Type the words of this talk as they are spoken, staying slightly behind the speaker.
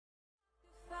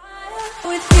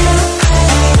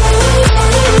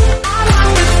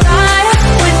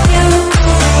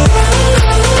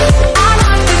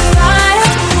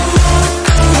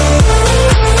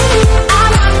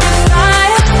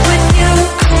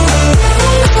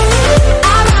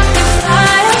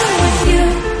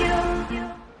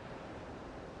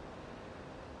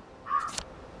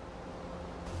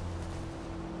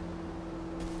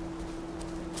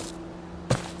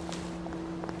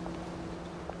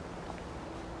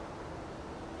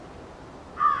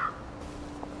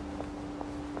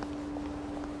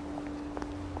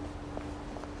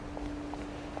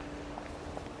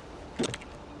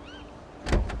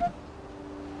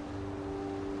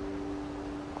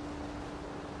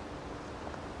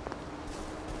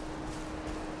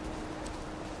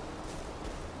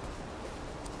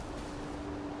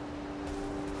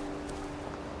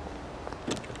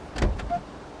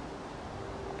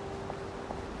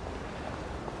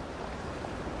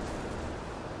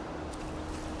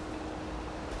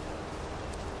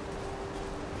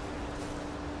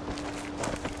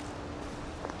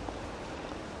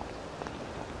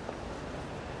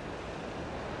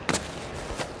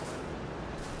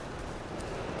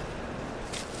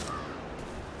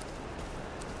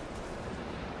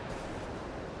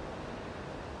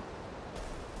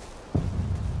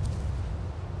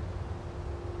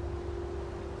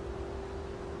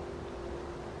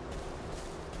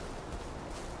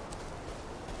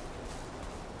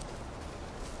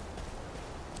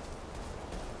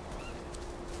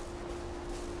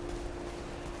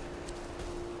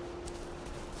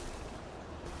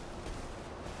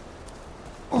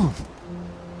on.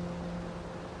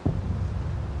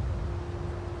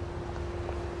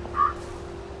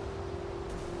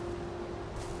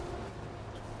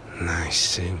 Nice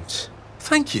suit.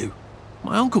 Thank you.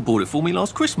 My uncle bought it for me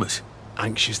last Christmas.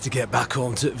 Anxious to get back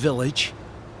home to the village?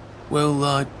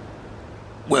 Well,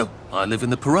 I live in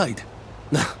the parade.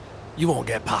 You won't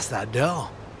get past that door.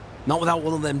 Not without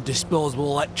one of them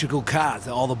disposable electrical cars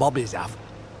that all the bobbies have.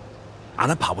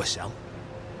 And a power cell.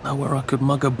 Know where I could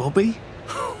mug a bobby?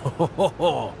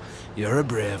 You're a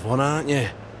brave one, aren't you?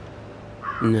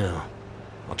 No.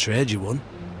 I'll trade you one.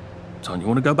 Don't you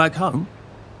want to go back home?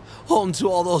 Home to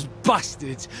all those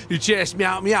bastards who chased me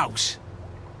out of my house.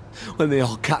 When they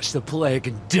all catch the plague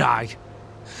and die,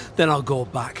 then I'll go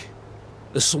back.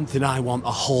 There's something I want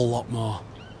a whole lot more.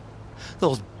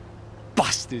 Those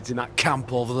bastards in that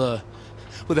camp over there,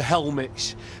 with the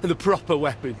helmets and the proper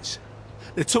weapons.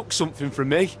 They took something from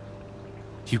me.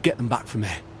 You get them back from me,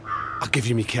 I'll give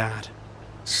you my card.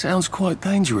 Sounds quite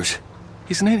dangerous,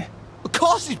 isn't it? Of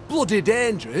course it's bloody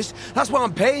dangerous. That's why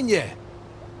I'm paying you.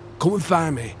 Come and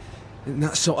find me in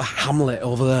that sort of hamlet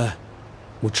over there.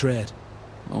 We'll trade.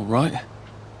 All right.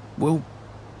 Well,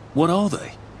 what are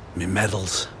they? Me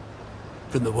medals.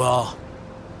 From the war.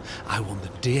 I won the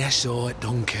DSO at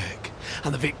Dunkirk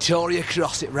and the Victoria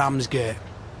Cross at Ramsgate.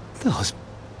 Those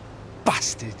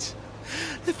bastards.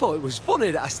 They thought it was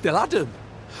funny that I still had them.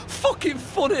 Fucking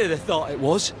funny they thought it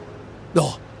was.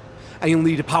 No, and you'll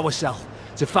need a power cell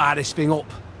to fire this thing up.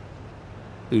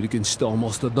 Hooligans stole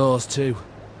most of those too.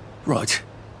 Right.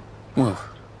 Well,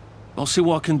 I'll see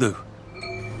what I can do.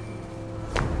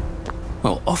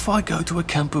 Well, off I go to a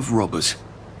camp of robbers.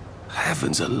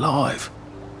 Heavens alive.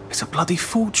 It's a bloody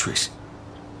fortress.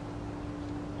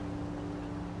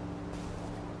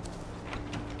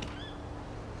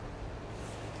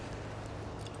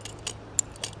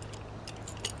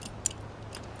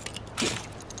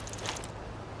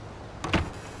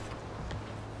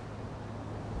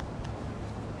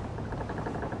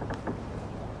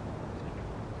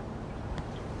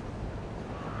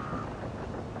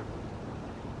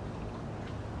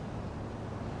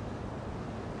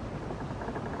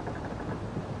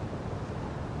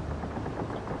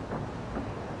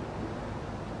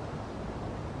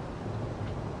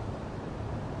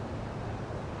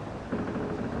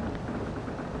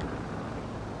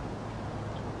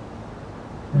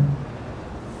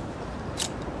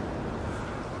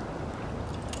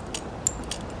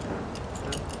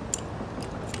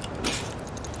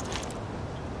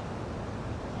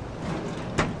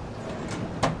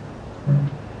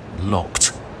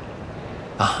 Locked.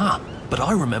 Aha, but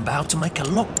I remember how to make a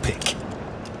lockpick.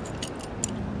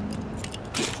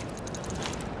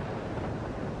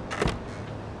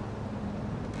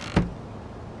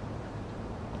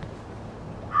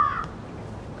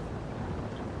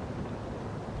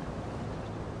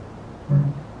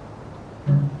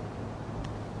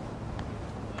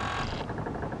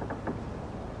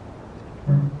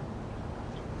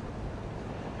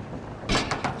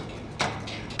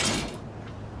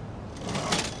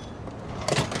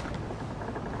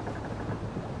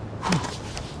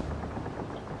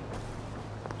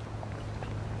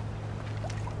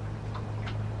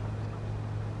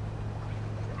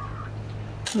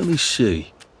 Let me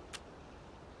see.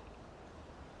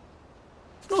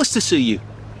 Nice to see you.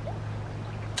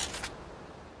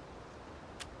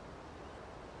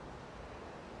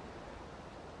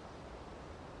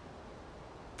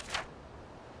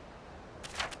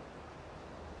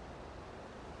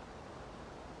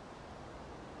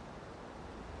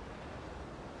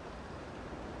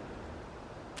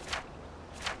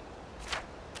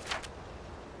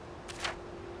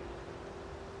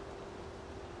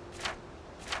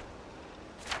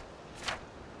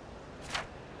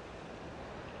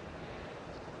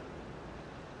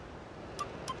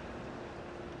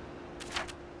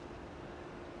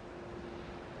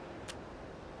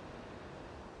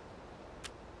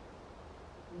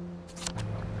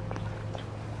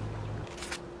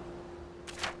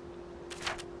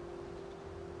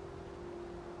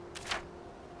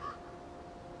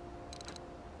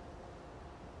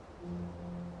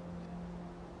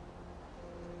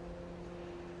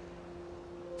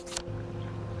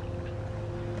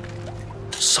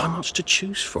 So much to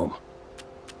choose from.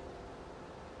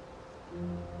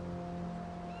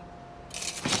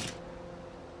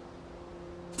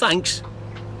 Thanks.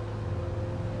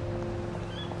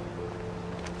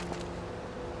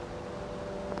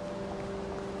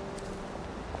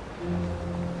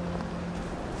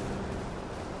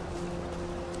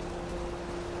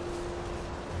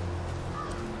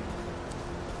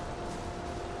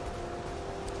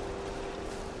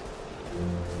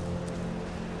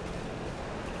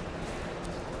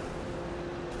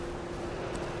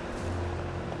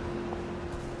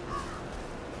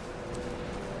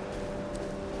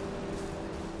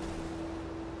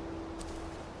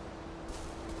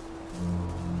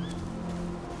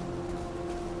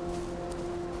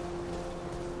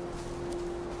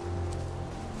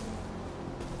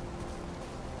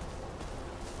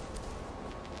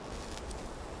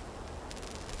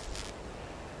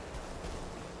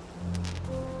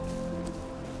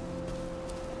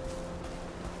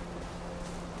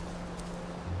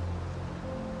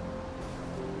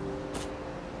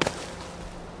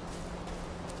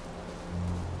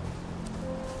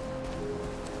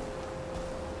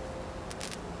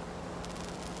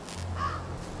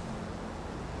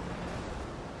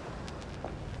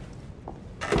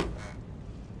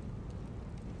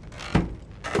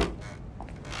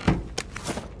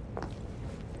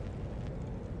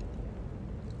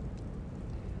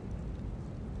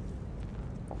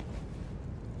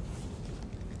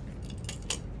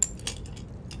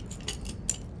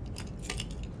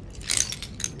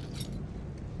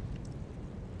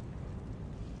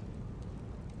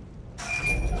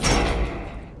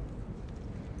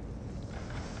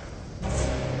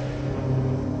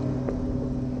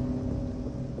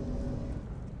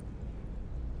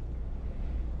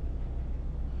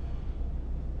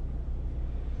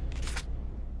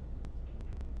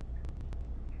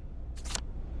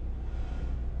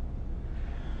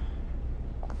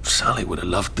 Sully would have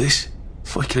loved this.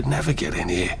 We could never get in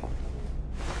here.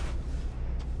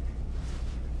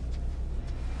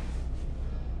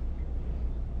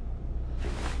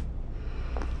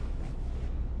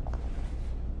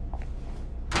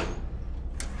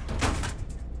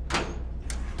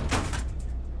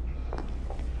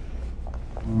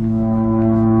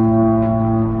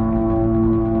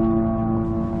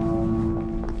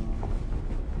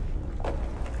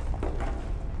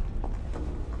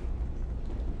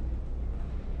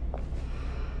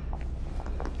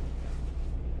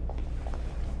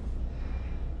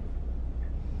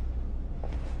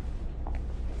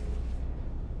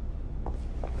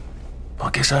 I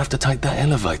guess I have to take that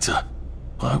elevator.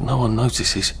 I hope no one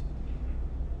notices.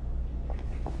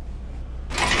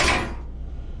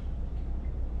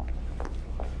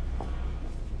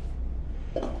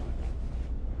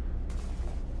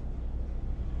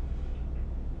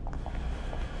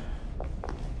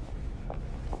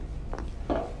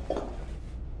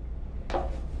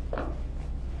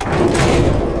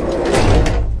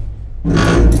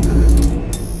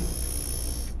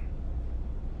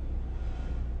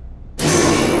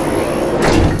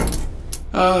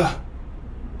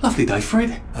 Lovely day,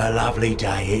 Fred. A lovely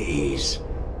day it is.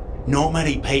 Not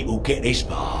many people get this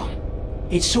far.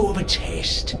 It's sort of a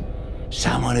test.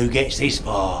 Someone who gets this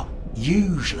far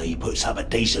usually puts up a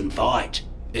decent fight.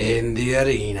 In the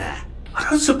arena. I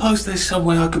don't suppose there's some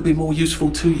way I could be more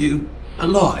useful to you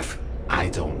alive. I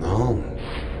don't know.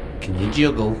 Can you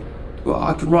juggle? Well,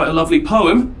 I can write a lovely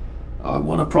poem. I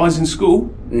won a prize in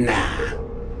school. Nah.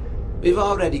 We've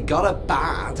already got a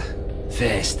bard.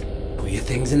 First, put your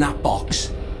things in that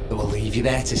box. That will leave you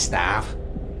there to starve.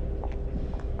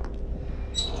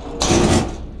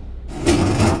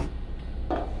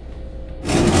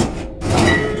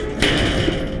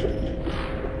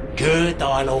 Gird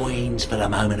thy loins for the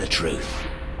moment of truth,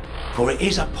 for it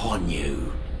is upon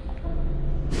you.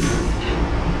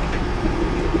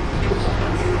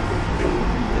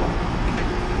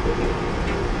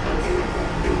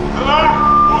 That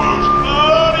was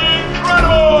bloody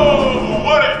incredible,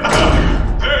 wasn't it?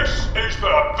 This is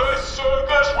the best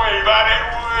circus we've had in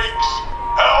weeks.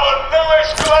 Our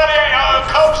newest gladiator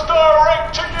comes direct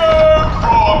to you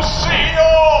from City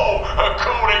Hall,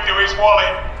 according to his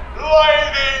wallet.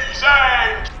 Ladies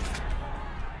and...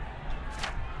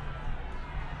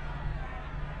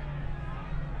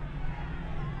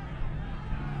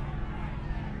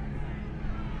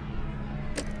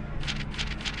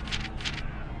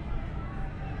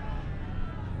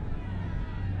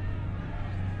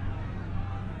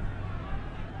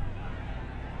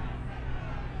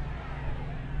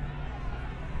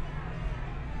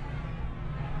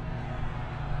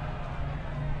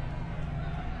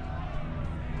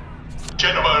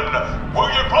 Gentlemen,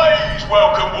 will you please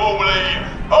welcome warmly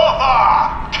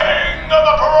Arthur, King of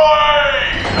the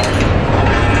Parade!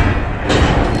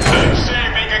 Let's see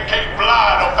if he can keep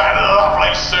blood off that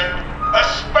lovely suit,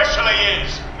 especially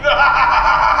his.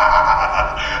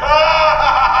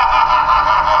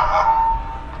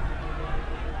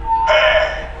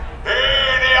 Hey,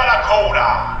 in the other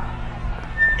corner,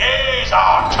 is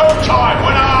our two-time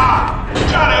winner,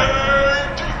 Danny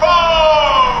Defoe!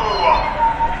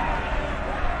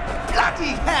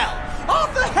 Bloody hell!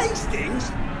 Arthur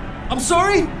Hastings? I'm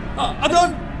sorry? I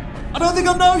don't think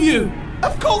I know you.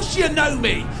 Of course you know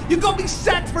me! You got me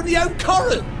sacked from the old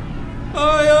Corran!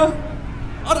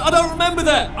 I don't remember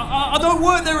that. I don't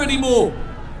work there anymore.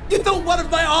 You thought one of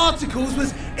my articles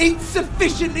was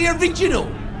insufficiently original?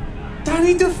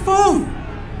 Danny Defoe!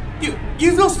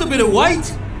 You've lost a bit of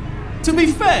weight. To be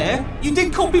fair, you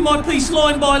did copy my piece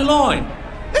line by line.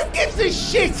 Who gives a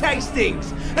shit,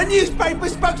 Hastings? A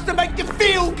newspaper's supposed to make you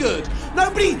feel good.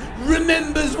 Nobody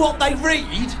remembers what they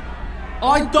read.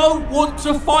 I don't want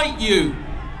to fight you.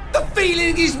 The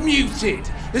feeling is muted.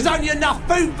 There's only enough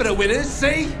food for the winners,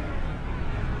 see?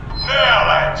 Now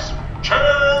lads,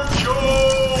 choose your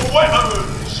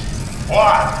weapons.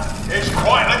 One is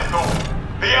quite lethal.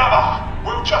 The other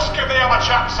will just give the other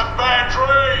chap some bad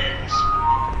dreams.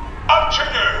 Up to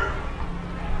you.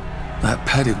 That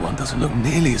padded one doesn't look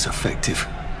nearly as effective.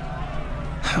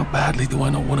 How badly do I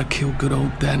not want to kill good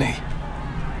old Danny?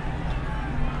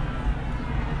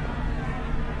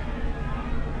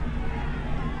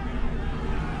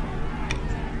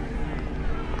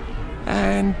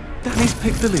 And Danny's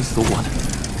picked the lethal one.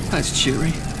 That's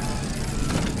cheery.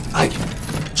 Hey,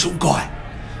 some guy.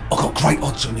 I got great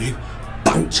odds on you.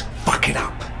 Don't fuck it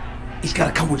up. He's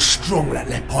gonna come on strong with that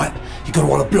lead pipe. You're gonna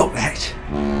want to block that.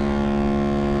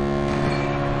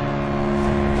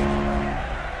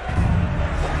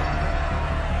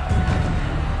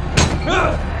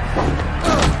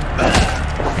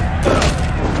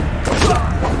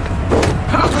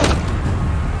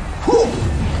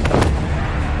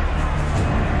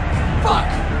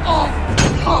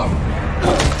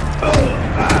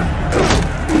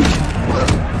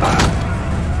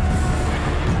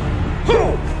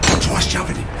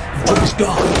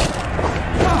 guard.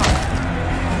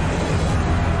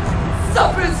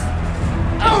 Suffers!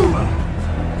 Over!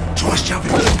 Try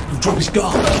shoving him. He'll drop his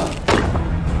guard.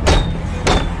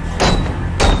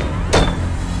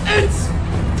 It's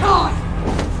time!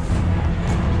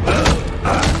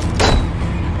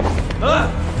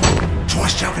 Try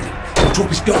shoving him. He'll drop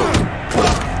his guard.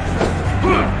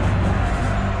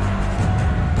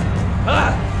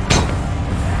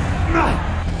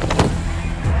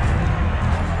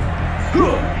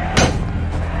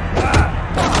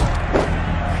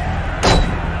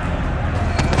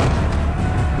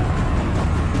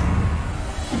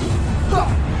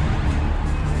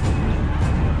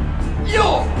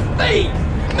 Your feet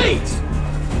meet!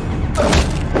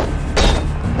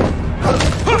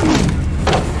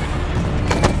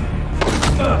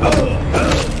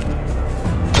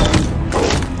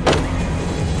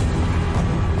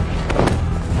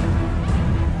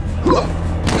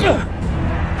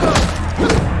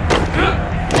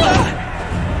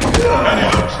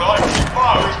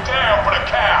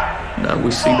 Now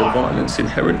we see the violence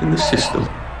inherent in the system.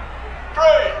 3,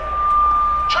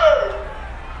 2,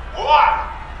 1.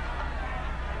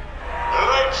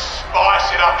 Let's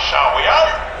spice it up, shall we, eh?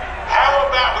 How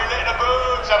about we let the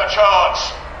birds have a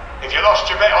chance? If you lost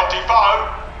your bet on Defoe,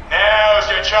 now's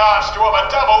your chance to have a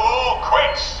double or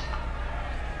quits.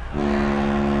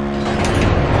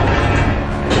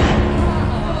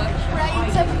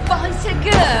 Ready to bite a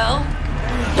girl?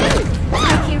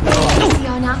 Take it really easy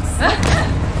on us.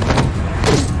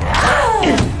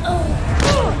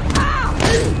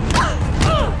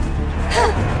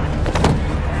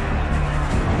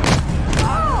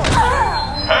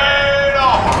 Head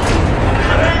off!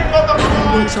 King of the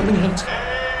Work something out.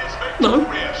 No.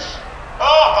 victorious.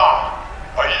 Arthur,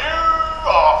 you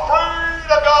are free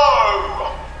to go.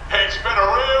 It's been a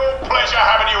real pleasure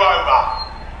having you over.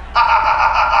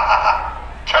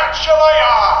 Catch you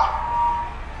later.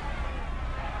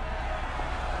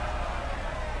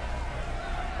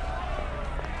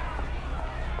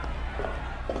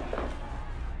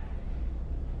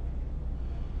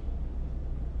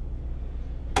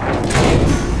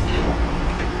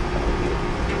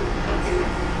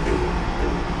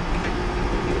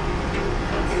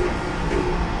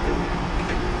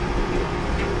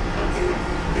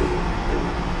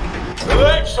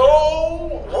 Let's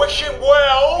all wish him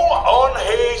well on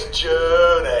his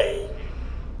journey.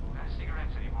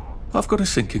 I've got a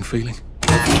sinking feeling.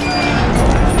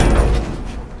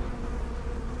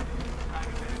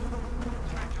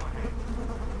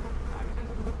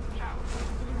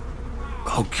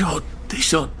 Oh God,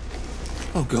 these aren't...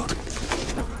 Oh God.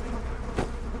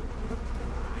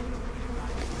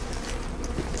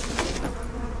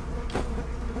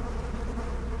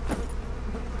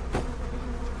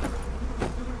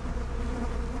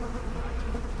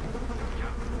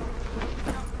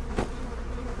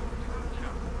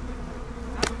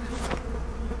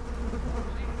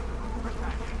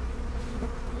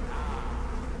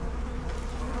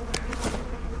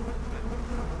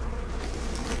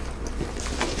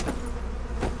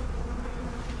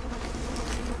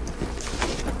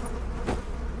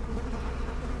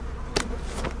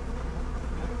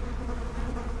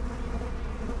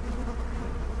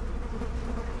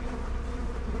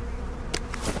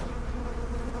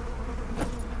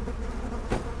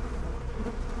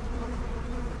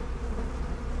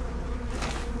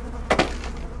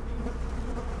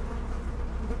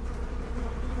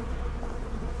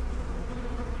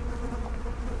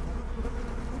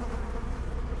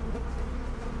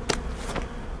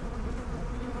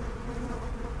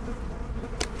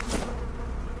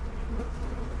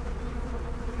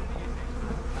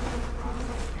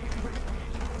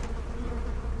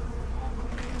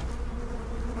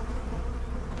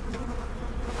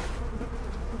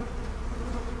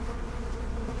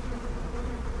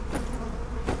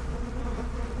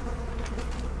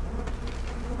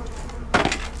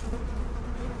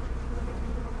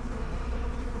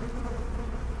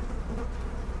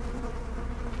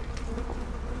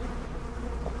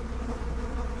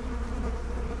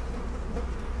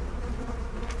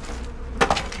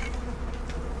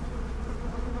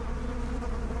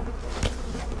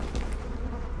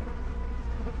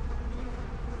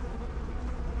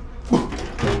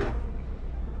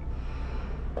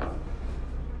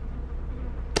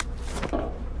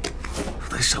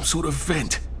 There's some sort of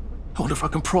vent. I wonder if I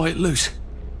can pry it loose.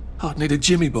 I'd need a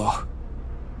jimmy bar.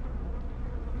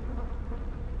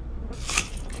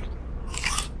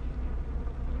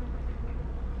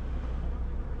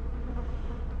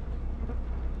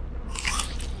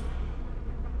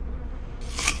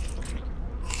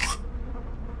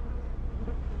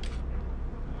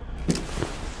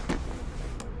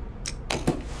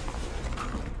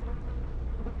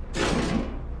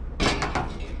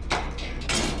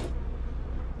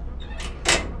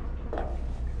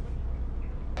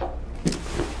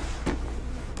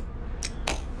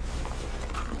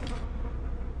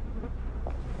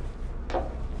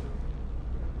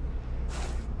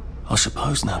 I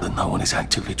suppose now that no one is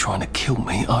actively trying to kill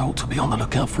me, I ought to be on the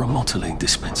lookout for a motoline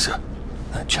dispenser.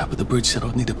 That chap at the bridge said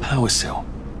I'd need a power cell.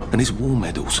 And his war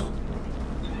medals.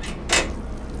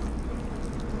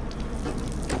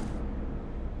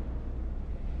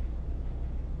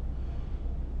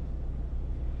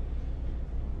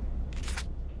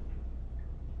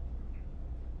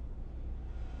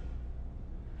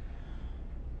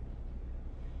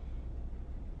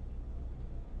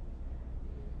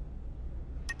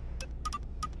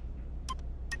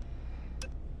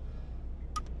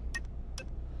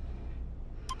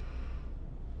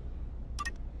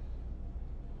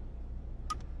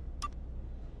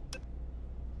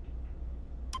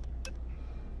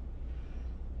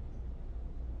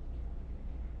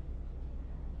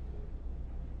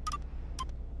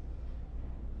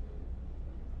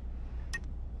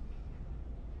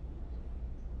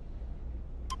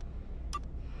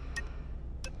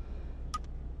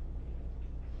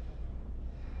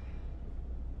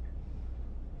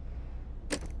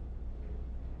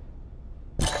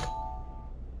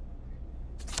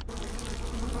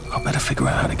 I better figure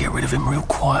out how to get rid of him real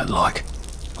quiet like.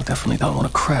 I definitely don't want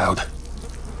a crowd.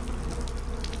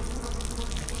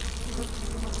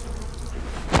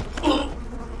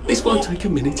 This won't take a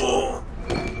minute.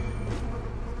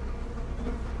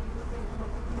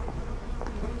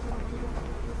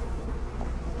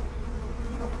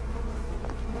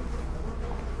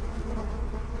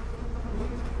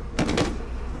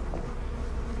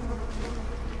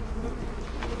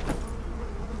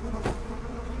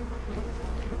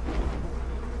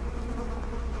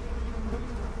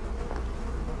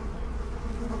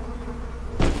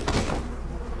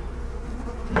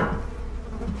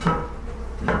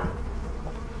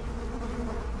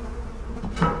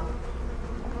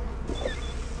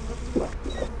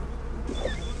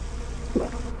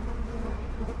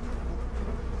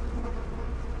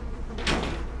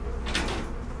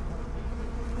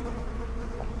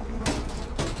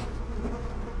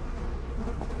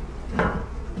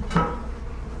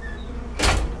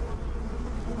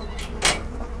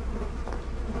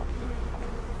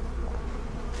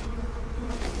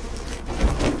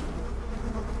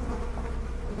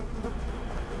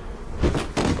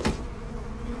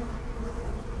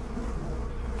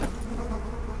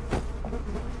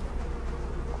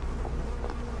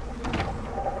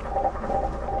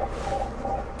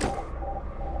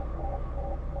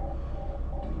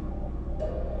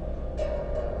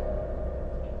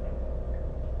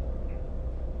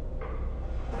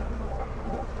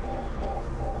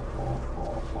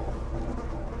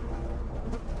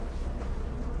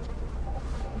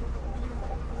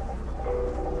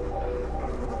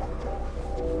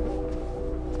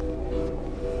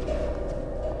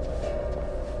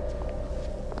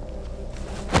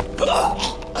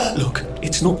 Look,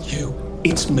 it's not you,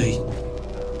 it's me.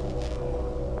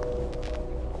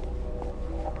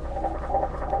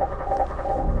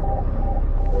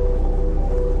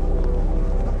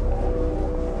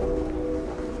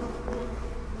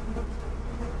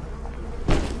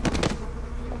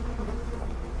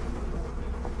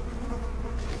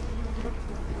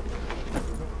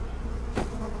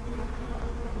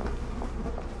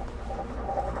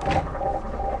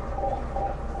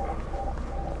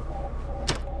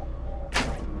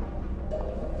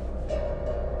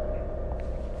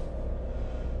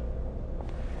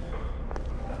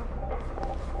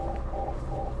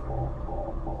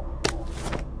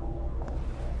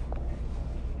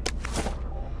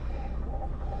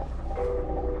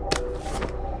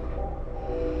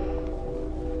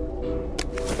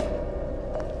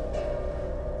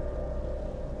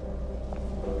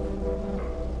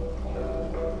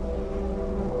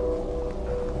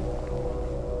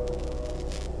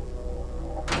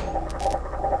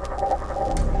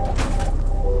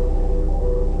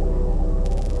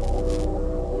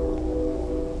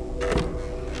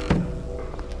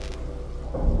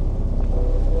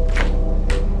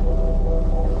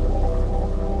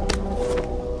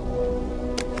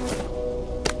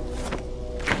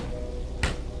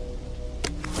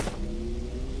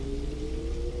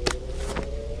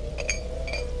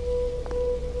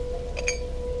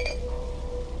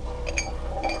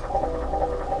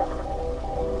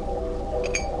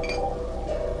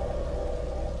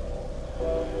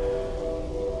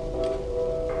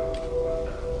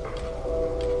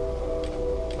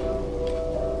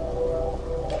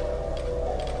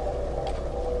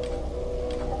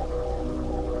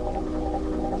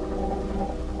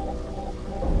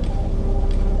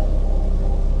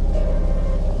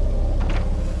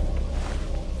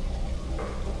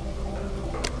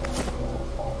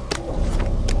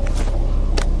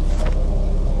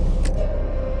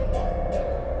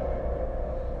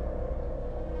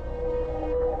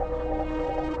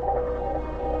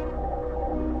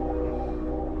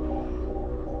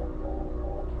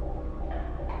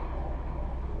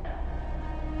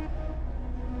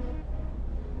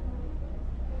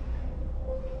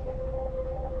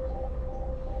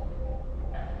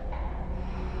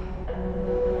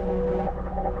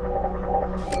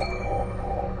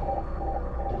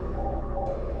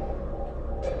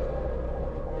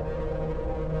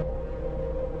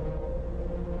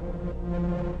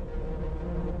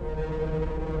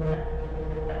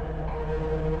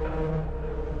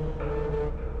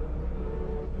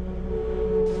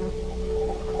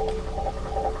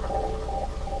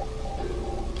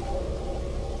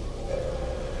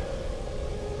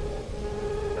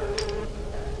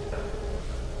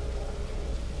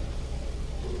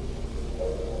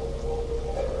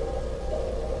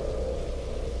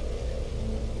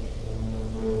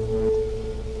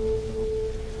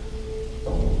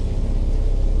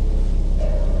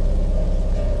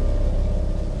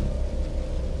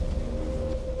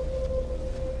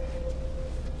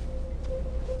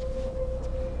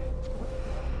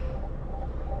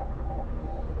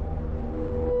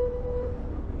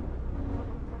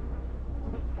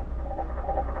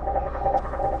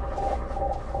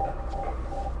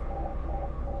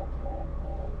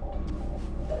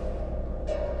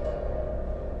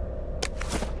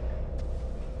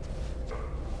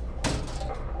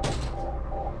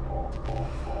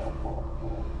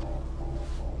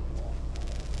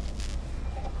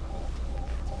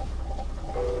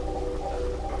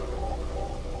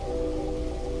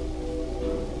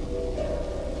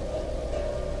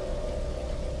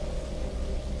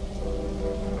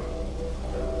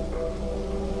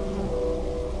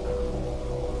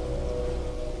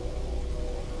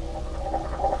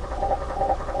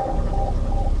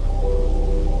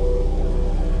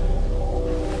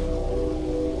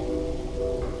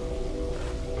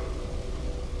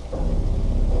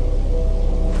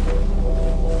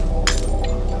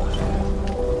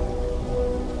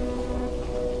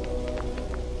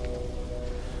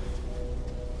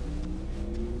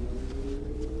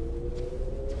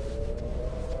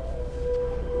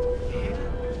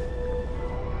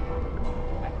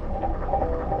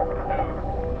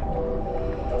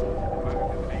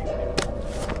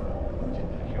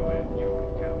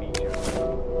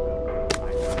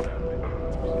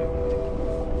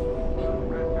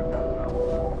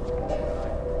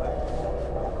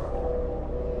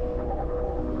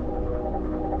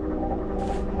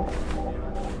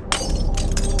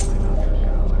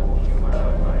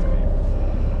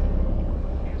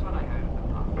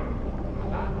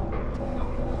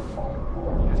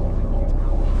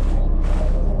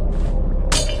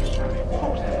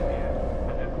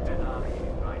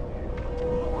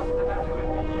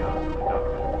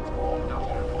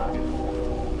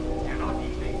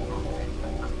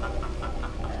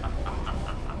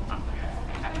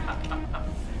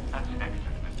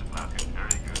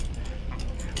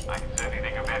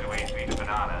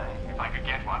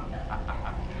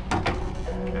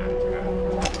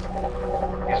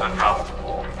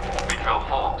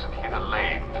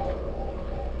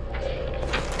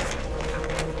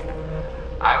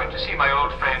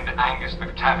 Angus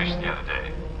McTavish the other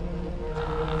day.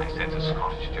 I sense a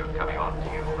Scottish joke coming on to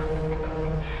you.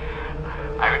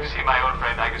 I went to see my old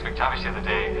friend Angus McTavish the other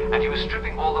day, and he was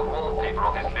stripping all the wallpaper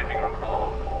off his living room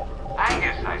wall.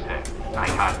 Angus, I said, I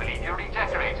can't believe you're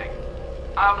redecorating.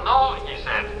 I'm not, he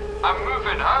said. I'm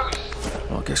moving house.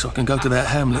 I guess I can go to that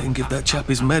hamlet and give that chap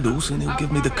his medals, and he'll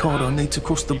give me the card I need to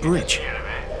cross the bridge.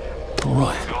 All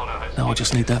right, now I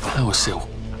just need that power cell.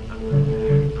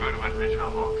 Good one, Richard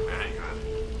Hawk. Very good.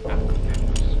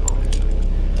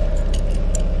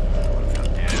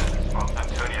 Yes, from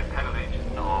Antonia Penelage.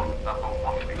 No, not from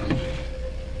Watley.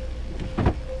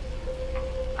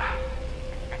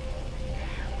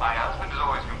 My husband is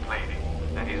always complaining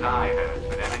that his eye hurts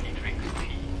whenever he drinks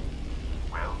tea.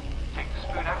 Well, take the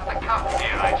spoon out of the cup,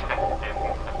 dear, I tell him.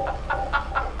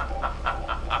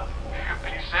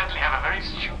 Well, you certainly have a very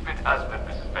stupid husband,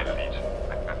 Mrs. Penelage.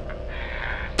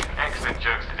 Excellent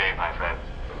jokes today, my friend.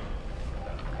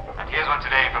 And here's one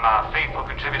today from our faithful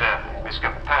contributor,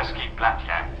 Mr. Persky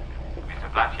Blatyak. Mr.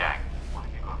 Blatyak, what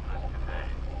have you got for us today?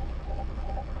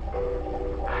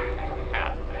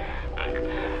 Yeah, very good.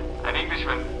 An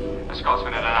Englishman, a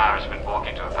Scotsman, and an Irishman walk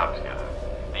into a pub together.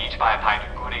 They each buy a pint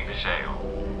of good English ale.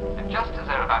 And just as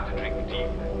they're about to drink deep,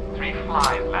 3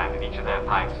 flies land in each of their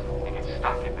pints and get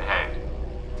stuck in the head.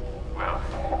 Well,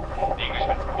 the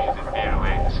Englishman pushes his beer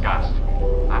away in disgust.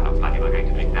 I'm not bloody well going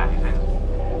to drink that, he says.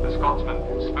 The Scotsman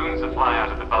spoons the fly out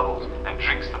of the bubbles and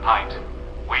drinks the pint.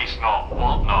 Waste not,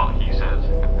 want not, he says.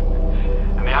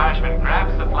 And the Irishman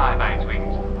grabs the fly by its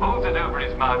wings, holds it over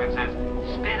his mug and says,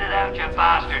 "Spit it out, you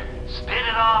bastard! Spit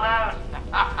it all out!"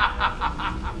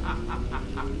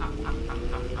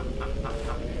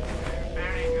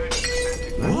 Very good.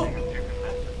 What?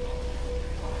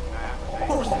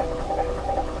 What was that?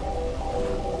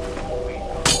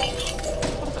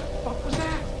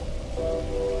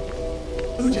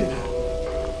 Who did that?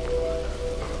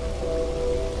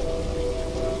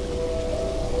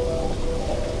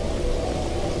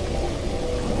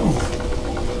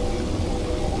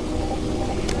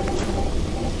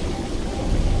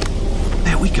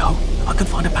 There we go. I can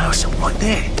find a power cell right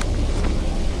there.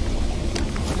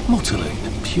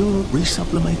 Motoline, pure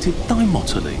resublimated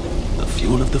dimotoline. The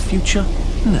fuel of the future,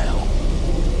 now.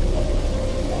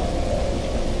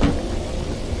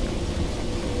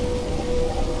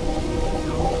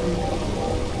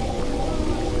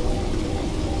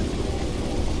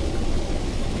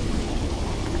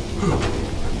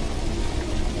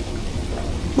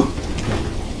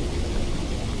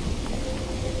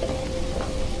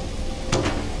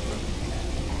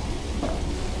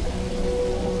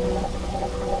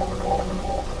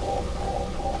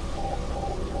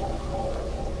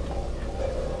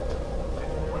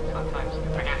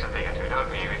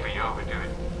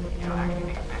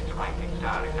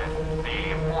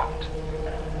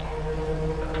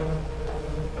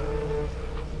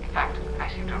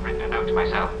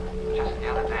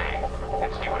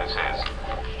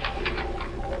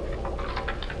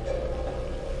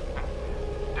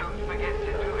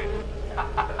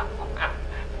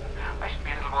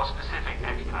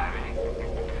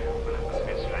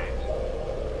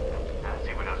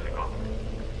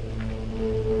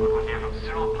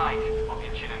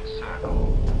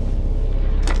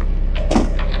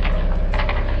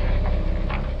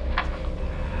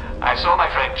 I saw my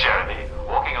friend Jeremy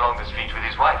walking along the street with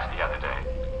his wife the other day.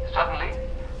 Suddenly,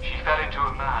 she fell into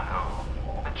a manhole,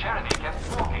 but Jeremy kept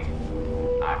walking.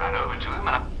 I ran over to him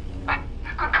and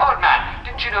Good God, man!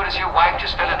 Didn't you notice your wife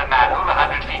just fell in a manhole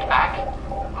 100 feet back?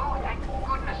 Oh, thank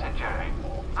goodness, said Jeremy.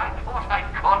 I thought I'd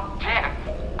gone deaf.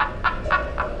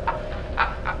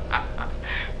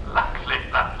 Lovely,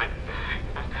 lovely.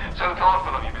 So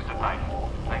thoughtful of you, Mr. Pike.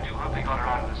 I do hope they got her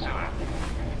out of the sewer.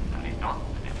 At least not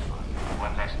the next one.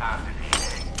 One less hour to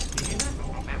feed.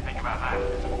 Think about that.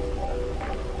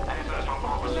 And it's a strong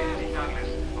call for Lizzie Douglas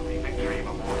of the Victory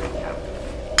Memorial Camp.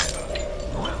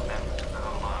 Loyal members of the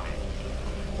whole army.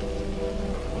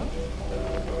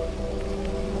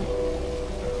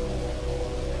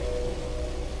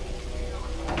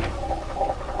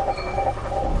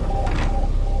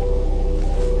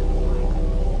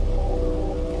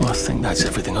 I think that's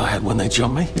everything I had when they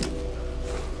jumped me.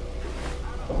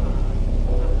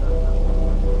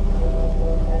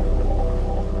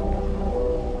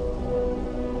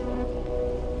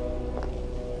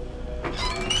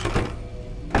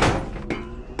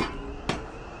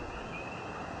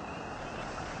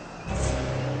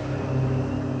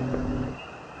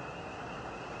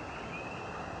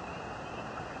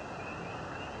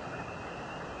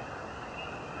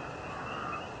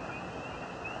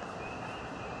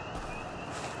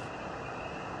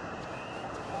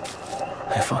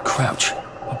 If I crouch,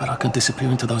 I'll bet I can disappear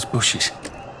into those bushes.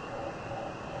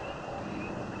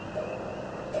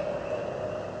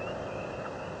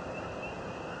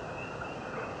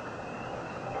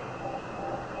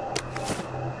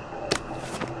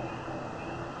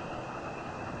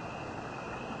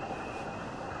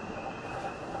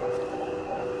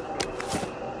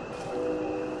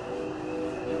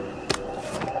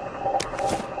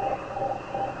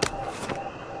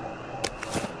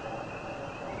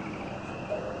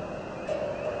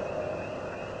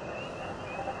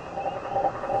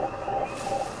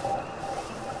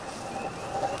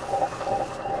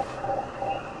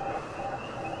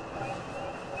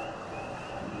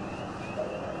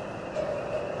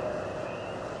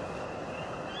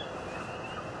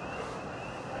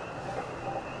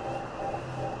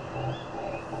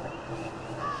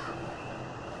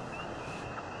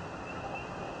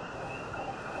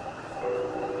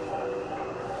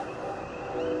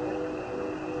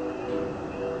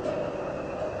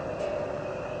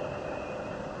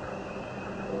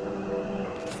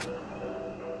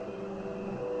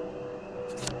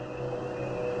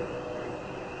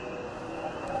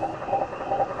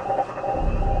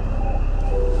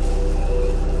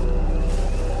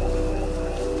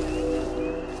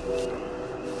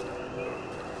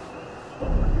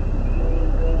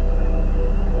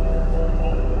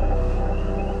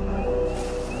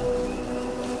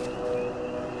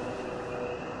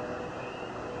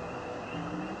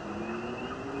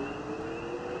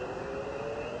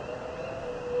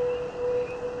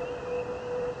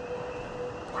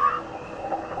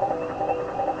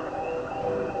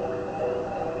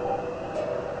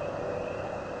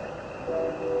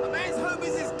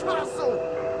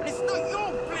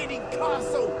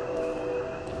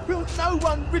 No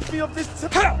one rid me of this.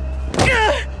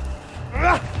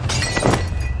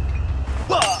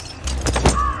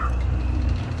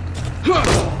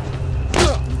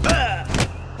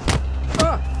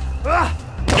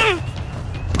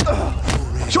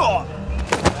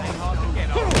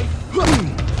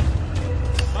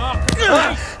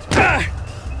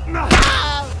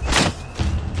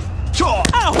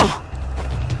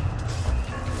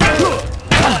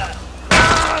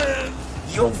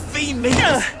 You'll feed me.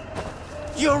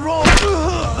 You're all.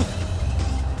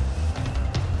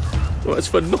 Well, that's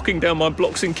for knocking down my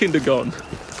blocks in kindergarten.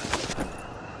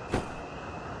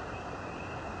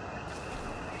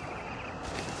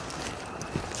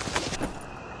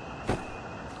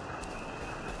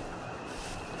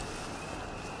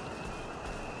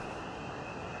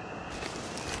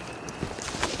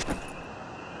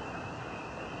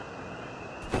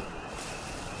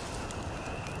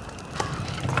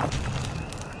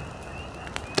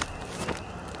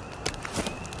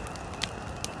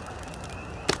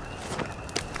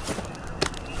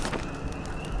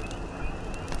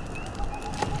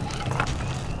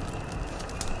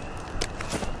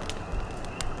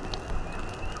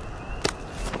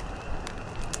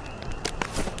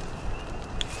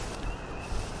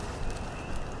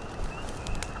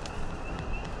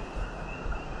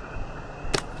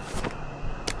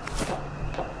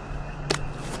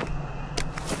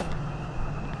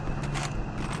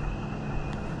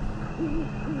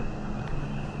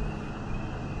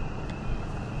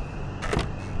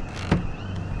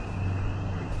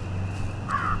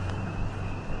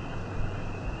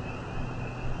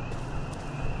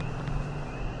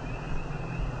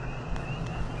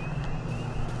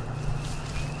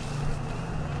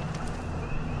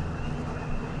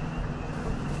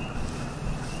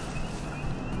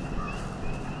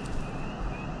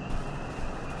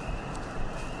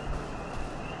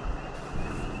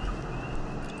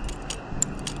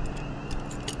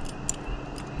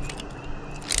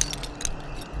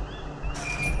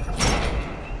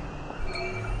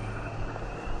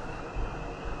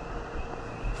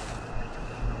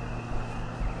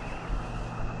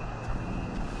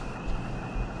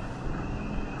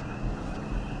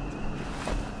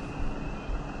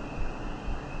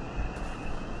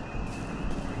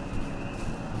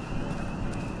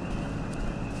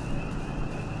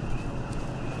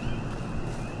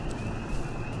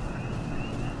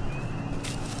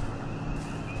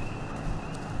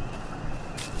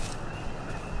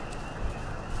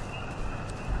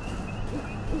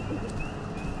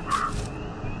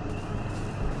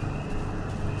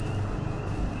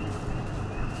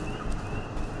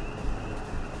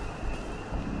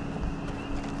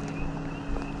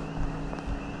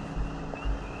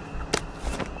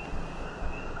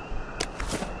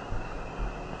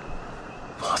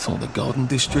 I thought the Garden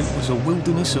District was a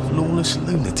wilderness of lawless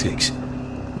lunatics.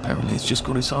 Apparently it's just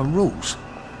got its own rules.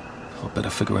 I'd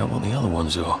better figure out what the other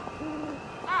ones are.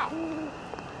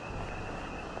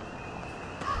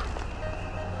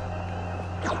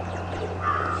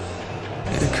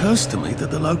 occurs to me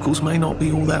that the locals may not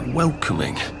be all that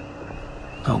welcoming.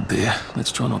 Oh dear,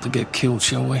 let's try not to get killed,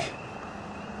 shall we?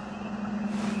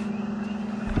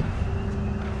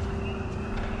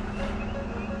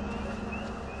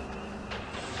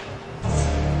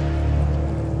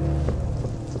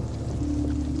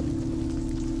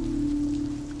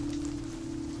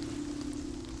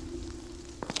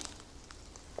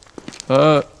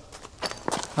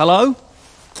 Hello?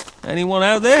 Anyone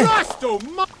out there?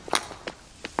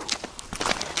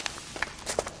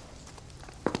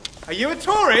 Are you a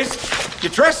tourist?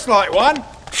 You're dressed like one.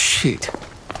 Shit.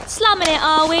 Slumming it,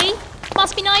 are we?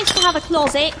 Must be nice to have a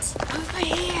closet. Over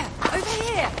here! Over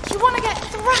here! You want to get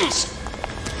thrashed?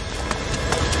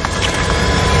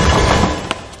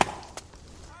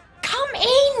 Come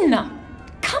in!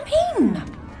 Come in!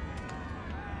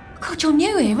 God, you're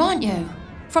new here, aren't you?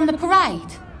 From the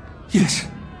parade? Yes.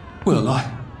 Well,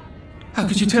 how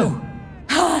could you tell?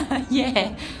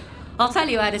 Yeah. I'll tell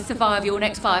you how to survive your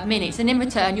next 5 minutes, and in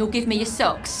return you'll give me your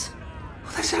socks.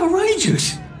 Well, that's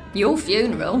outrageous. Your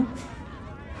funeral.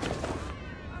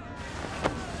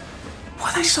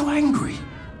 Why are they so angry?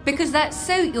 Because that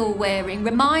suit you're wearing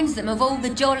reminds them of all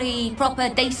the jolly, proper,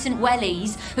 decent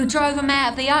wellies who drove them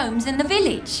out of their homes in the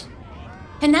village.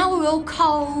 And now we're all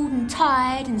cold and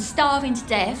tired and starving to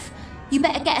death. You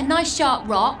better get a nice sharp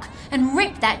rock and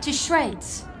rip that to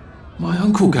shreds. My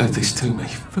uncle gave this to me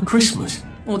for Christmas.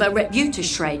 Or they'll rip you to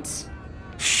shreds.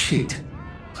 Shit.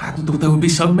 I hadn't thought there would be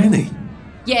so many.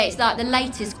 Yeah, it's like the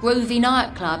latest groovy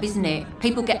nightclub, isn't it?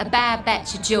 People get a bad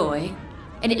batch of joy,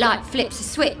 and it like flips a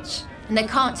switch, and they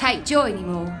can't take joy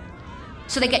anymore.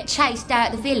 So they get chased out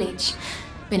of the village.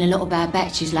 Been a lot of bad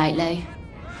batches lately.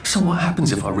 So what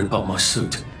happens if I rip up my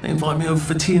suit? They invite me over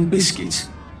for tea and biscuits.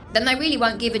 Then they really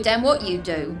won't give a damn what you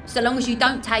do, so long as you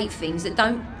don't take things that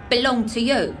don't belong to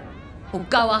you. Or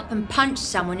go up and punch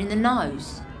someone in the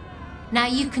nose. Now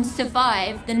you can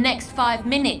survive the next 5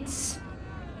 minutes.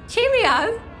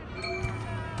 Cheerio!